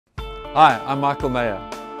Hi, I'm Michael Mayer.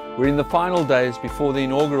 We're in the final days before the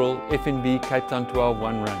inaugural FNB Cape Town 12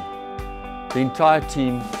 ONERUN. The entire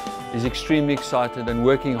team is extremely excited and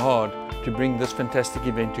working hard to bring this fantastic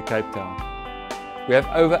event to Cape Town. We have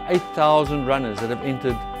over 8,000 runners that have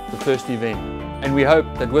entered the first event, and we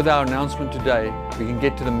hope that with our announcement today we can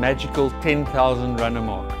get to the magical 10,000 runner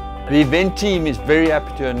mark. The event team is very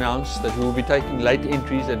happy to announce that we will be taking late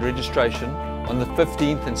entries and registration on the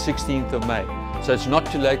 15th and 16th of May. So it's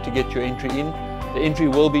not too late to get your entry in. The entry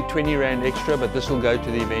will be 20 Rand extra, but this will go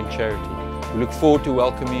to the event charity. We look forward to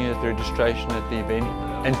welcoming you at the registration at the event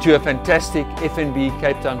and to a fantastic FNB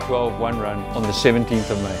Cape Town 12 ONERUN on the 17th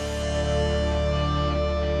of May.